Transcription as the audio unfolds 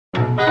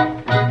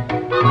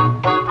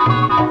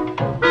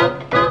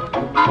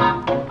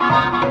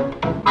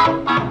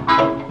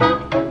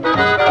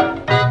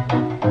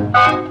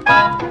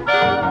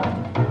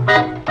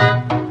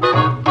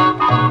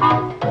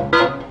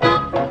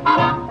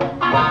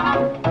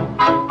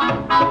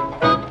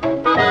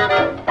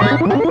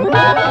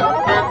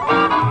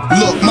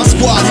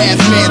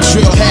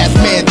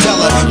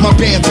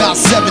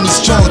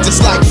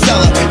just like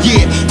fella.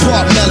 Yeah,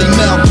 part Melly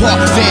Mel, part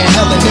Van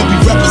Helen, and we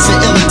represent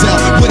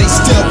Illidale, where they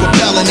still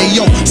rebelling. And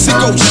yo,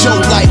 sicko show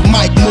like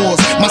Mike Moore's.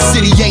 My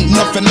city ain't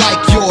nothing like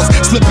yours.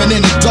 Slipping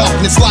in the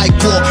darkness like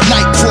war,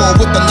 night crawl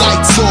with the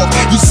lights off.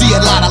 You see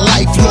a lot of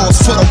life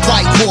lost for the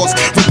white horse.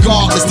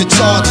 Regardless, the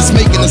charges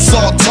making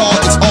assault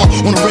targets all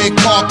on the red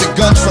carpet.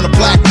 Guns from the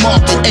black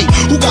market. Hey,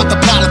 who got the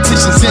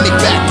politicians in their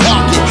back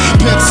pocket?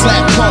 Pimp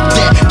slap, pump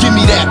that, give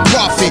me that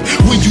profit.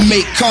 When you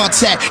make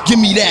contact, give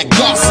me that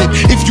gossip.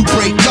 If you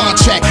break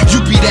contract, you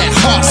be that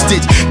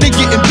hostage. They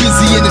getting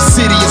busy in the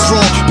city, it's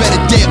wrong.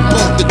 Better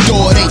deadbolt the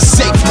door, it ain't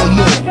safe no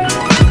more.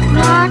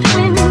 March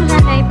winds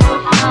and April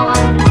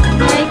showers,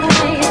 take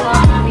away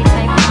what we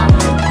say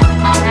flowers,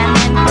 and then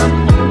come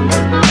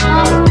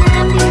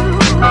and you.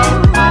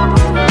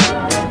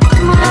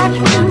 March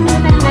winds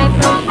and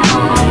April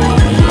showers,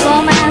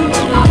 romance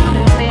will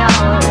be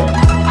ours,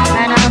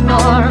 and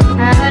outdoor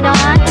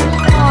paradise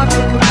for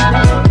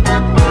tomorrow.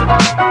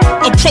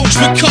 Approach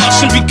with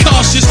caution, be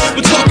cautious.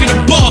 We're talking to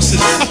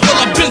bosses. I feel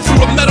I've been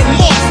through a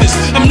metamorphosis.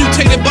 I'm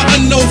mutated by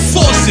unknown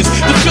forces.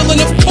 The feeling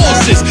of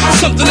courses,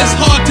 something that's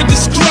hard to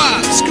describe.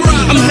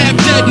 I'm half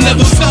dead,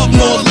 never felt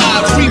more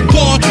alive.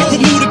 Reborn,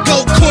 remove the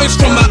gold coins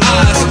from my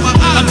eyes.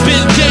 I've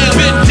been down,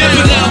 but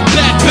now I'm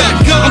back.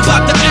 I'm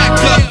about to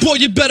act up. Boy,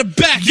 you better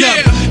back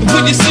up.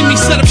 When you see me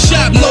set up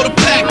shop, know the